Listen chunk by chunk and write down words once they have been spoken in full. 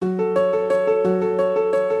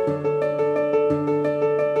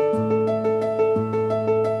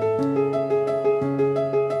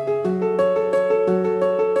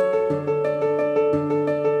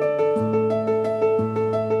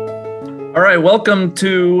right, welcome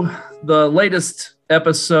to the latest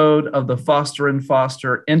episode of the Foster and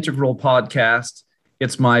Foster Integral Podcast.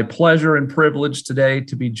 It's my pleasure and privilege today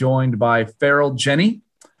to be joined by Farrell Jenny,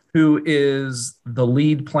 who is the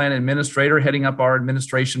lead plan administrator heading up our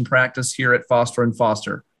administration practice here at Foster and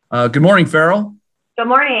Foster. Good morning, Farrell. Good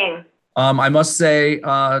morning. I must say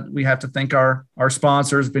we have to thank our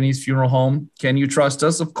sponsors, Benny's Funeral Home. Can you trust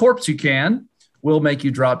us? Of course you can. We'll make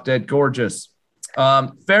you drop dead gorgeous.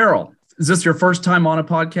 Farrell, is this your first time on a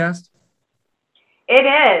podcast? It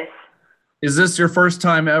is. Is this your first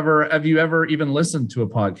time ever? Have you ever even listened to a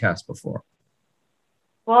podcast before?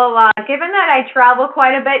 Well, given that I travel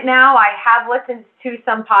quite a bit now, I have listened to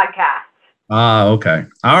some podcasts. Okay.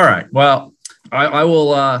 All right. Well, I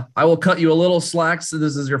will cut you a little slack. So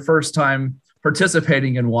this is your first time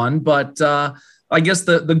participating in one, but I guess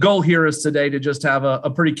the goal here is today to just have a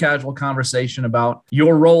pretty casual conversation about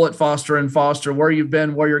your role at Foster and Foster, where you've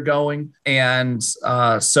been, where you're going. And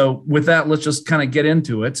so with that, let's just kind of get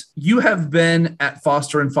into it. You have been at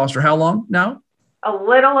Foster and Foster how long now? A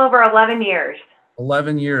little over 11 years.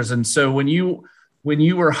 11 years. And so when you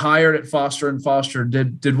were hired at Foster and Foster,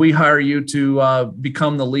 did we hire you to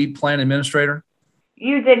become the lead plan administrator?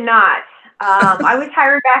 You did not. I was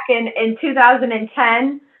hired back in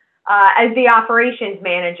 2010. As the operations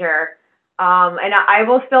manager. And I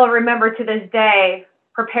will still remember to this day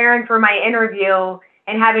preparing for my interview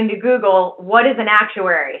and having to Google, what is an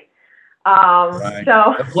actuary? Right.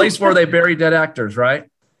 So the place where they bury dead actors, right?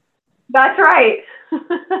 That's right.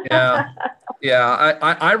 Yeah.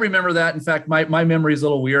 I remember that. In fact, my memory is a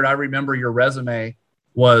little weird. I remember your resume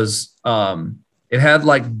was, it had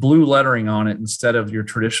like blue lettering on it instead of your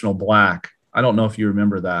traditional black. I don't know if you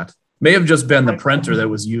remember that. May have just been the printer that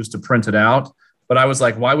was used to print it out. But I was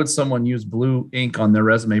like, why would someone use blue ink on their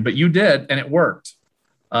resume? But you did, and it worked.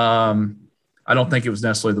 I don't think it was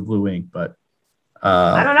necessarily the blue ink, but.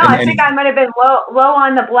 I don't know. I think I might have been low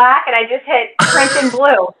on the black, and I just hit print in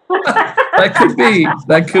blue.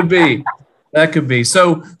 That could be.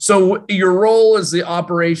 So your role as the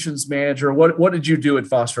operations manager, what did you do at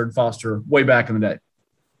Foster and Foster way back in the day?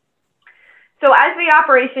 So as the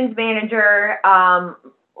operations manager,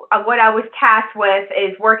 what I was tasked with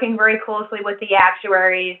is working very closely with the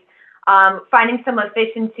actuaries, finding some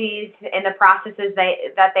efficiencies in the processes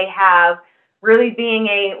that they have, really being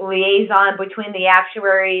a liaison between the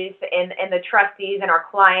actuaries and the trustees and our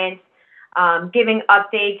clients, giving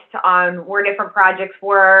updates on where different projects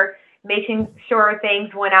were, making sure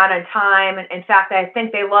things went out on time. In fact, I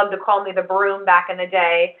think they loved to call me the broom back in the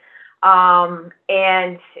day.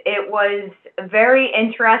 And it was a very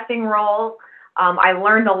interesting role. I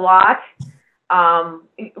learned a lot.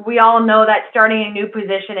 We all know that starting a new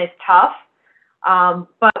position is tough.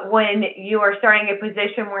 But when you are starting a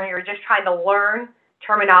position where you're just trying to learn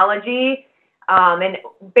terminology, and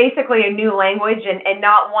basically a new language and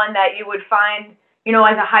not one that you would find,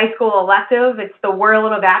 as a high school elective, it's the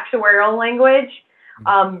world of actuarial language,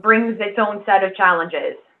 brings its own set of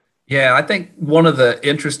challenges. Yeah, I think one of the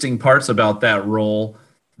interesting parts about that role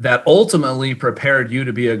that ultimately prepared you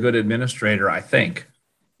to be a good administrator, I think,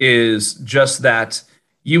 is just that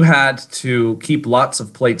you had to keep lots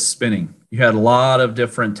of plates spinning. You had a lot of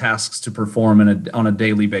different tasks to perform on a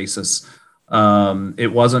daily basis.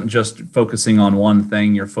 It wasn't just focusing on one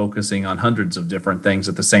thing, you're focusing on hundreds of different things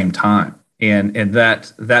at the same time. And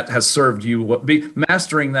that has served you,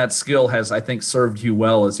 mastering that skill has, I think, served you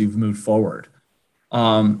well as you've moved forward.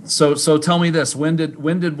 So tell me this, when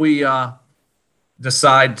did we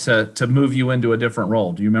decide to move you into a different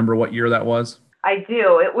role? Do you remember what year that was? I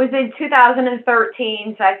do. It was in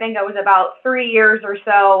 2013, so I think I was about 3 years or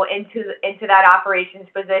so into that operations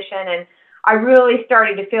position, and I really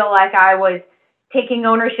started to feel like I was taking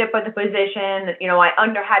ownership of the position. I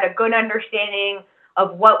had a good understanding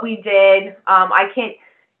of what we did. I can't,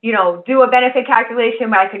 do a benefit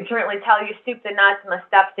calculation, but I can certainly tell you soup to nuts and the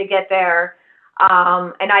steps to get there.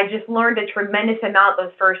 And I just learned a tremendous amount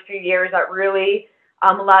those first few years that really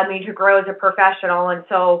allowed me to grow as a professional. And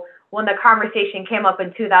so when the conversation came up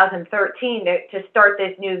in 2013 to start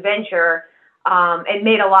this new venture, it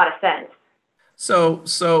made a lot of sense.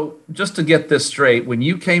 So just to get this straight, when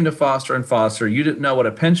you came to Foster and Foster, you didn't know what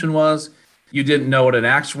a pension was. You didn't know what an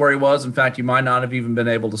actuary was. In fact, you might not have even been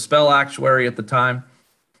able to spell actuary at the time.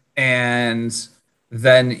 And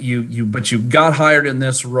then you got hired in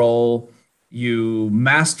this role. You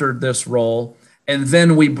mastered this role, and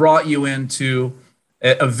then we brought you into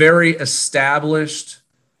a very established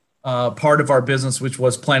part of our business, which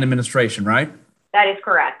was plan administration, right? That is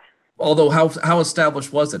correct. Although how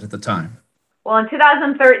established was it at the time? Well, in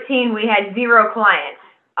 2013, we had 0 clients.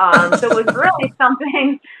 So it was really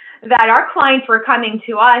something that our clients were coming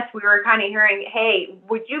to us, we were kind of hearing, hey,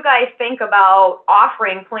 would you guys think about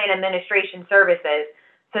offering plan administration services?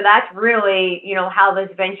 So that's really, how this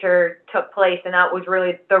venture took place. And that was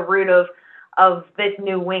really the root of this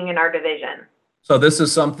new wing in our division. So this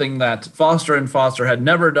is something that Foster & Foster had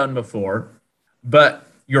never done before, but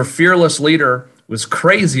your fearless leader was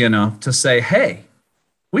crazy enough to say, hey,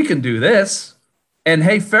 we can do this. And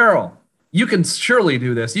hey, Farrell, you can surely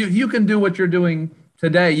do this. You can do what you're doing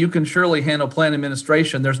today. You can surely handle plan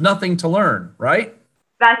administration. There's nothing to learn, right?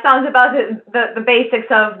 That sounds about the basics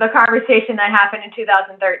of the conversation that happened in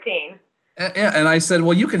 2013. And I said,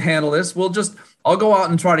 well, you can handle this. I'll go out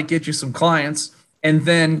and try to get you some clients. And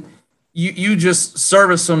then you just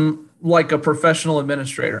service them like a professional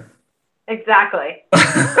administrator. Exactly.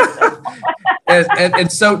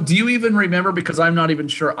 and so do you even remember, because I'm not even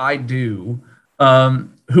sure I do,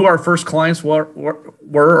 who our first clients were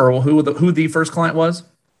or who the first client was?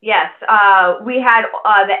 Yes, we had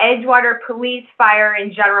the Edgewater Police, Fire,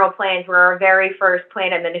 and General Plans were our very first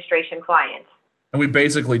plan administration clients. And we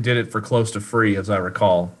basically did it for close to free, as I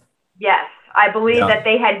recall. Yes, I believe that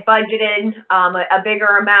they had budgeted a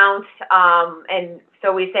bigger amount, and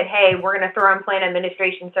so we said, hey, we're going to throw in plan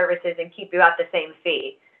administration services and keep you at the same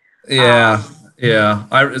fee. Yeah.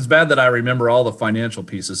 It's bad that I remember all the financial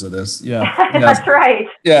pieces of this. Yeah. That's right.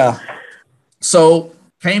 Yeah. So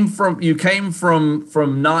you came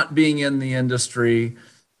from not being in the industry.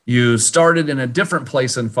 You started in a different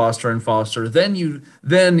place in Foster & Foster. Then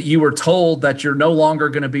you were told that you're no longer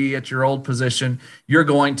going to be at your old position. You're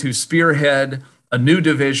going to spearhead a new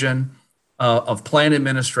division of plan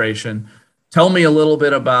administration. Tell me a little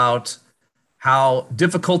bit about how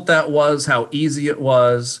difficult that was, how easy it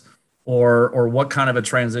was, or what kind of a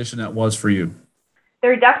transition that was for you.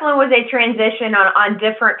 There definitely was a transition on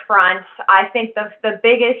different fronts. I think the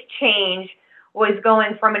biggest change was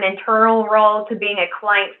going from an internal role to being a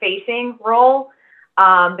client-facing role.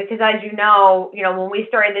 Because as you know, when we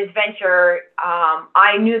started this venture,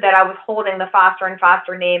 I knew that I was holding the Foster &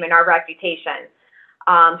 Foster name and our reputation.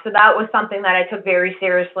 So that was something that I took very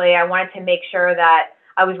seriously. I wanted to make sure that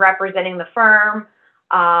I was representing the firm,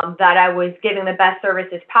 that I was giving the best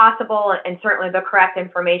services possible, and certainly the correct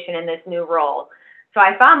information in this new role. So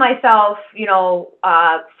I found myself,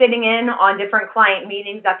 sitting in on different client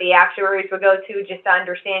meetings that the actuaries would go to just to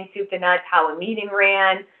understand soup to nuts how a meeting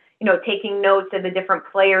ran, taking notes of the different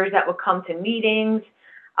players that would come to meetings,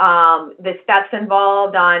 the steps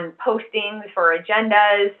involved on postings for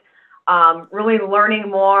agendas, really learning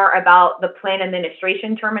more about the plan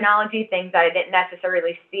administration terminology, things that I didn't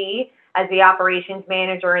necessarily see as the operations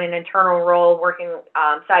manager in an internal role working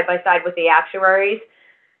side by side with the actuaries.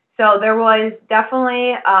 So there was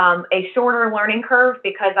definitely a shorter learning curve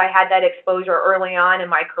because I had that exposure early on in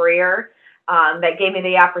my career that gave me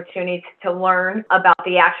the opportunity to learn about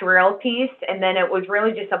the actuarial piece. And then it was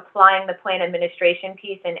really just applying the plan administration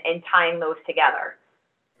piece and tying those together.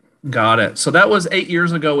 Got it. So that was 8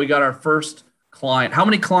 years ago. We got our first client. How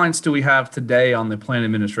many clients do we have today on the plan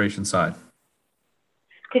administration side?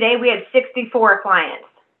 Today we have 64 clients.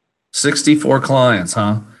 64 clients,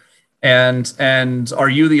 huh? And are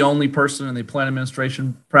you the only person in the plan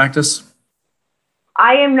administration practice?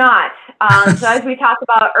 I am not. So as we talked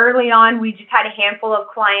about early on, we just had a handful of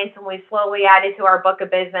clients and we slowly added to our book of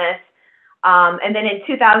business. And then in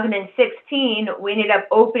 2016, we ended up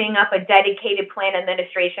opening up a dedicated plan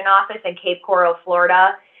administration office in Cape Coral,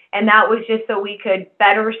 Florida. And that was just so we could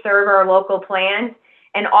better serve our local plans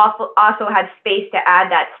and also have space to add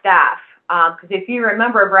that staff. Because if you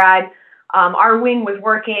remember, Brad, our wing was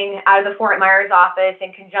working out of the Fort Myers office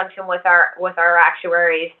in conjunction with our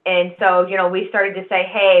actuaries. And so, we started to say,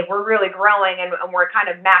 hey, we're really growing and we're kind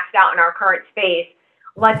of maxed out in our current space.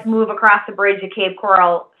 Let's move across the bridge to Cape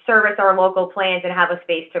Coral, service our local plans, and have a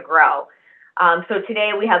space to grow. So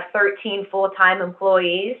today we have 13 full-time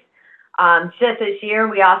employees. Just this year,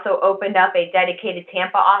 we also opened up a dedicated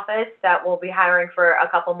Tampa office that will be hiring for a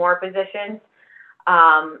couple more positions.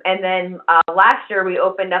 And then last year, we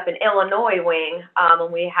opened up an Illinois wing,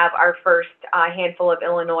 and we have our first handful of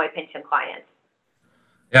Illinois pension clients.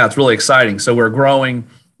 Yeah, it's really exciting. So we're growing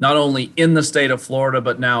not only in the state of Florida,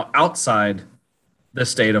 but now outside the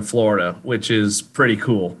state of Florida, which is pretty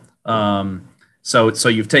cool. So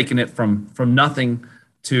you've taken it from nothing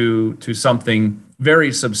to something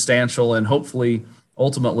very substantial and hopefully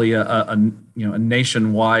ultimately a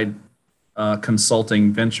nationwide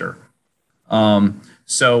consulting venture.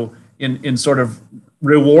 So in sort of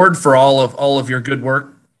reward for all of your good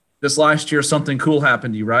work this last year, something cool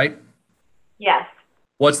happened to you, right? Yes.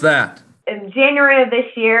 What's that? in January of this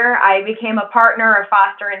year, I became a partner of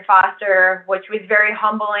Foster and Foster, which was very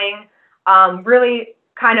humbling. Really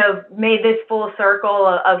kind of made this full circle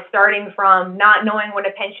of starting from not knowing what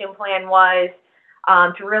a pension plan was,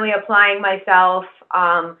 to really applying myself,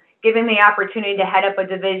 giving the opportunity to head up a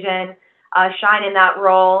division, shine in that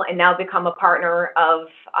role, and now become a partner of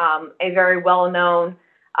a very well-known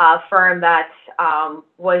firm that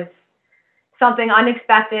was something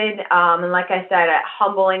unexpected, and like I said,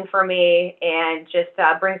 humbling for me, and just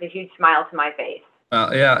brings a huge smile to my face.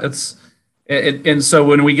 Yeah, and so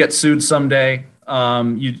when we get sued someday,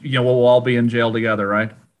 we'll all be in jail together,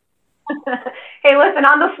 right? Hey, listen,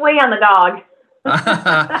 I'm the flea on the dog.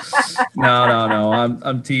 No.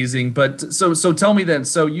 I'm teasing. But so tell me then.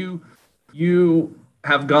 So you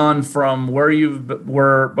have gone from where you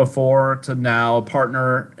were before to now a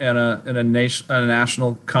partner in a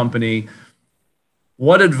national company.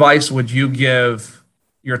 What advice would you give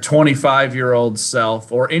your 25-year-old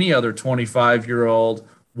self, or any other 25-year-old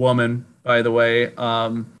woman, by the way,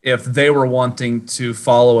 if they were wanting to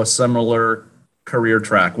follow a similar career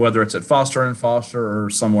track, whether it's at Foster and Foster or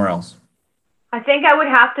somewhere else? I think I would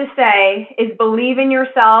have to say is believe in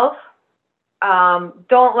yourself.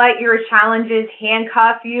 Don't let your challenges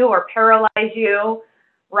handcuff you or paralyze you.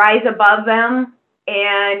 Rise above them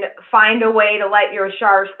and find a way to let your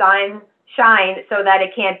stars shine so that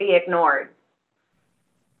it can't be ignored.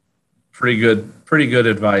 Pretty good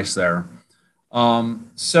advice there.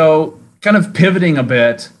 So kind of pivoting a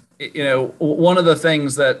bit, one of the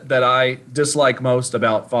things that I dislike most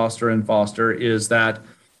about Foster and Foster is that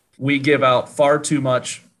we give out far too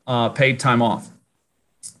much paid time off.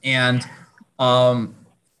 And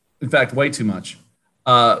in fact, way too much.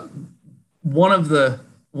 One of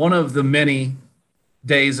the many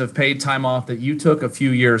days of paid time off that you took a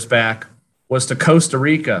few years back was to Costa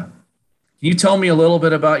Rica. Can you tell me a little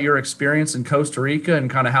bit about your experience in Costa Rica and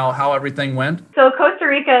kind of how everything went? So Costa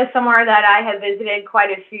Rica is somewhere that I have visited quite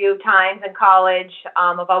a few times in college.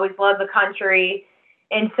 I've always loved the country.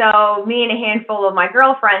 And so me and a handful of my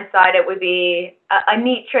girlfriends thought it would be a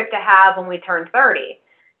neat trip to have when we turned 30.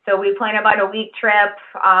 So we planned about a week trip,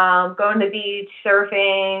 going to the beach,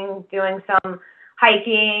 surfing, doing some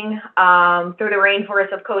hiking through the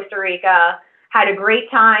rainforest of Costa Rica. Had a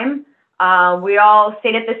great time. We all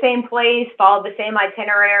stayed at the same place, followed the same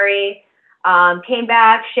itinerary, came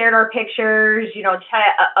back, shared our pictures, just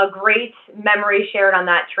had a great memory shared on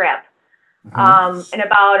that trip. Mm-hmm. And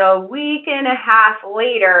about a week and a half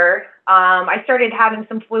later, I started having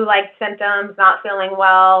some flu-like symptoms, not feeling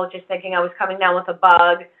well, just thinking I was coming down with a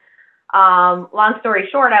bug. Long story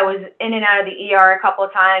short, I was in and out of the ER a couple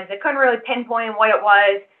of times. I couldn't really pinpoint what it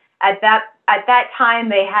was. At that time,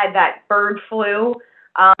 they had that bird flu.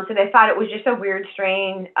 So they thought it was just a weird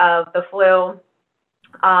strain of the flu.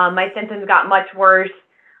 My symptoms got much worse,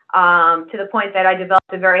 to the point that I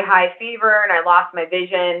developed a very high fever and I lost my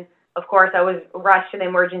vision. Of course, I was rushed to the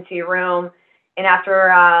emergency room. And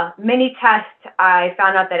after many tests, I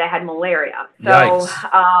found out that I had malaria. So,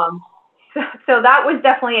 so that was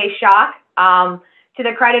definitely a shock. To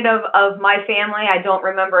the credit of my family, I don't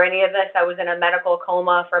remember any of this. I was in a medical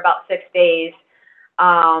coma for about 6 days.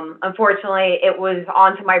 Unfortunately, it was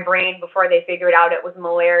onto my brain before they figured out it was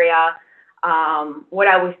malaria. What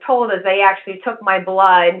I was told is they actually took my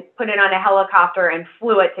blood, put it on a helicopter, and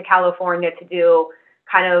flew it to California to do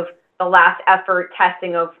kind of the last effort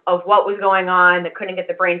testing of what was going on. They couldn't get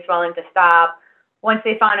the brain swelling to stop. Once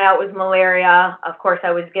they found out it was malaria, of course,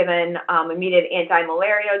 I was given immediate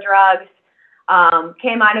anti-malaria drugs.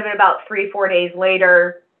 Came out of it about 3-4 days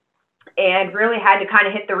later, and really had to kind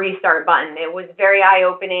of hit the restart button. It was very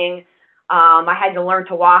eye-opening. I had to learn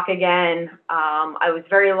to walk again. I was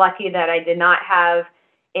very lucky that I did not have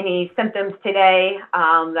any symptoms today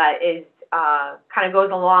that is kind of goes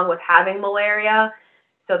along with having malaria.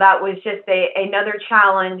 So that was just another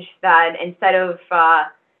challenge that instead of,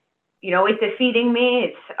 it defeating me,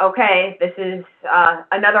 it's okay, this is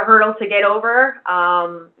another hurdle to get over.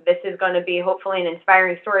 This is going to be hopefully an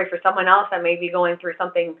inspiring story for someone else that may be going through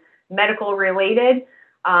something medical related,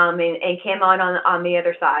 and came out on the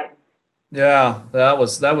other side. Yeah, that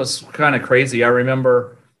was kind of crazy. I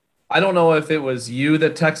remember, I don't know if it was you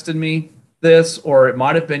that texted me this, or it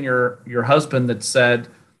might have been your husband that said,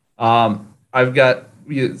 Farrell's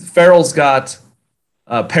got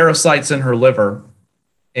parasites in her liver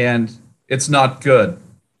and it's not good.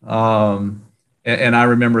 And I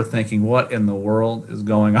remember thinking, what in the world is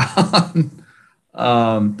going on?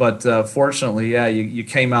 But fortunately, yeah, you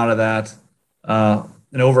came out of that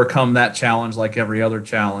and overcome that challenge like every other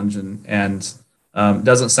challenge. And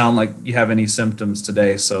doesn't sound like you have any symptoms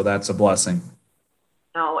today, so that's a blessing.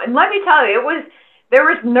 No, And let me tell you, there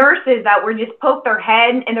was nurses that would just poke their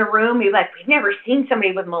head in the room. Be like, we've never seen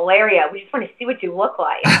somebody with malaria. We just want to see what you look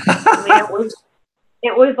like. I mean,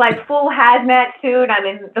 it was like full hazmat suit. I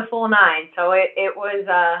mean, the full nine. So it was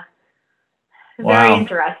very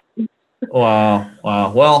interesting. Wow.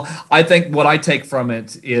 Well, I think what I take from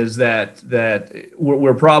it is that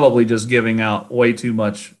we're probably just giving out way too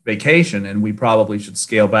much vacation, and we probably should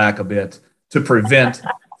scale back a bit to prevent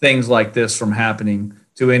things like this from happening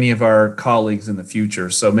to any of our colleagues in the future.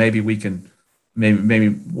 So maybe we can maybe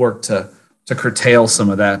work to curtail some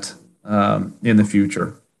of that in the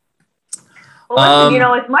future. Well,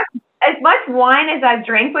 listen, as much wine as I've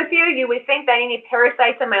drank with you, you would think that any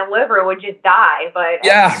parasites in my liver would just die, but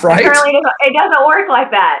yeah, right. Apparently it doesn't work like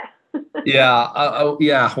that.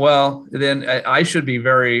 Yeah. Well, then I should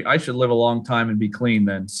live a long time and be clean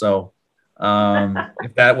then. So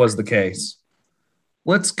if that was the case.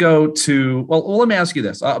 Let's go to, well, let me ask you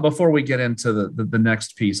this before we get into the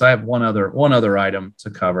next piece. I have one other item to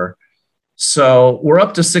cover. So we're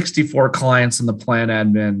up to 64 clients on the plan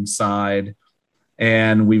admin side,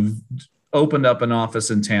 and we've opened up an office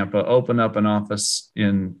in Tampa, opened up an office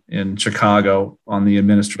in Chicago on the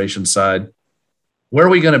administration side. Where are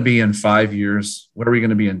we going to be in 5 years? Where are we going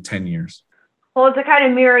to be in 10 years? Well, to kind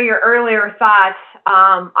of mirror your earlier thoughts,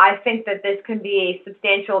 I think that this can be a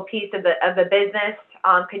substantial piece of the business.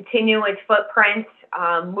 Continue its footprint,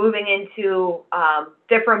 moving into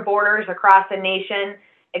different borders across the nation,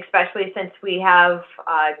 especially since we have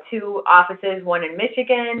 2 offices, one in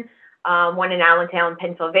Michigan, one in Allentown,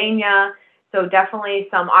 Pennsylvania. So definitely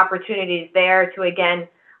some opportunities there to, again,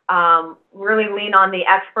 really lean on the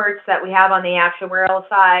experts that we have on the actuarial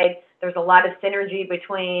side. There's a lot of synergy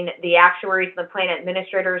between the actuaries and the plan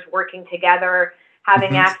administrators working together,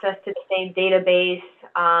 having access to the same database,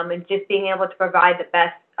 and just being able to provide the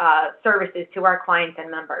best services to our clients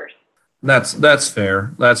and members. That's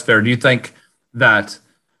fair. That's fair. Do you think that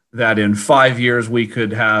in 5 years we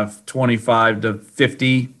could have 25 to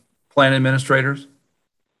 50 plan administrators?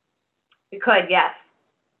 We could, yes.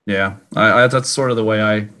 Yeah, that's sort of the way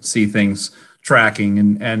I see things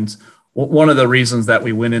tracking. And one of the reasons that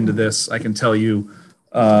we went into this, I can tell you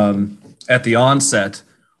at the onset,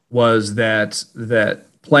 was that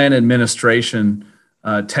plan administration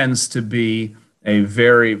tends to be a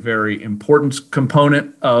very, very important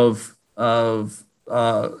component of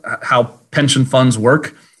how pension funds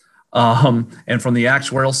work. And from the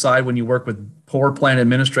actuarial side, when you work with poor plan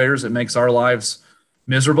administrators, it makes our lives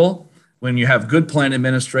miserable. When you have good plan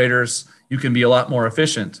administrators, you can be a lot more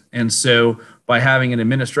efficient. And so by having an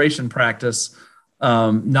administration practice,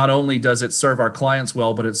 not only does it serve our clients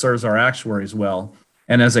well, but it serves our actuaries well.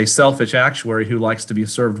 And as a selfish actuary who likes to be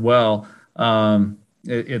served well,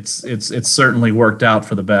 it's certainly worked out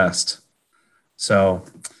for the best. So,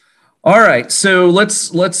 all right. So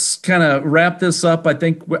let's kind of wrap this up. I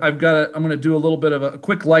think I'm going to do a little bit of a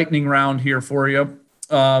quick lightning round here for you,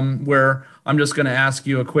 where I'm just going to ask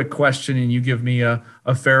you a quick question and you give me a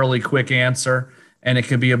fairly quick answer, and it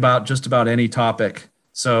can be about just about any topic.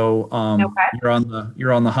 So okay.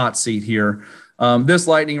 You're on the hot seat here. This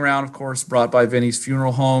lightning round, of course, brought by Vinny's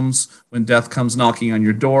Funeral Homes. When death comes knocking on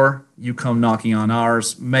your door, you come knocking on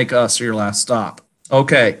ours. Make us your last stop.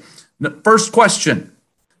 Okay. First question.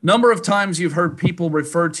 Number of times you've heard people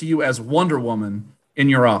refer to you as Wonder Woman in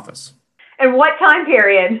your office. And what time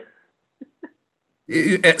period?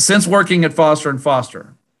 Since working at Foster &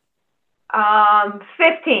 Foster.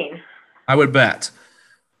 15. I would bet.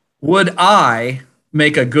 Would I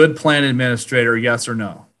make a good plan administrator, yes or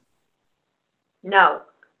no? No.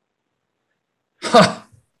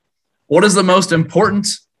 What is the most important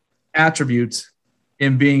attribute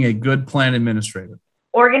in being a good plan administrator?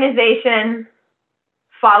 Organization,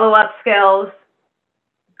 follow-up skills,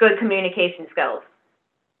 good communication skills.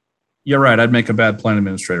 You're right. I'd make a bad plan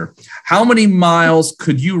administrator. How many miles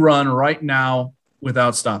could you run right now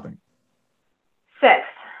without stopping? 6.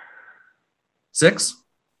 6?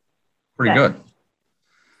 Pretty good.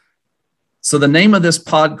 So the name of this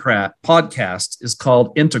podcast is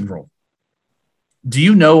called Integral. Do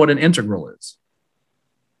you know what an integral is?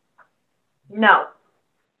 No.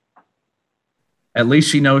 At least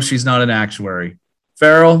she knows she's not an actuary.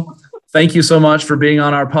 Farrell, thank you so much for being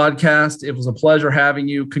on our podcast. It was a pleasure having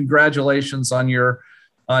you. Congratulations on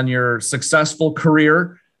your successful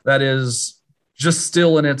career that is just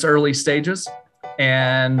still in its early stages.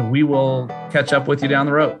 And we will catch up with you down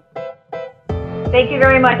the road. Thank you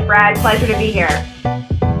very much, Brad. Pleasure to be here.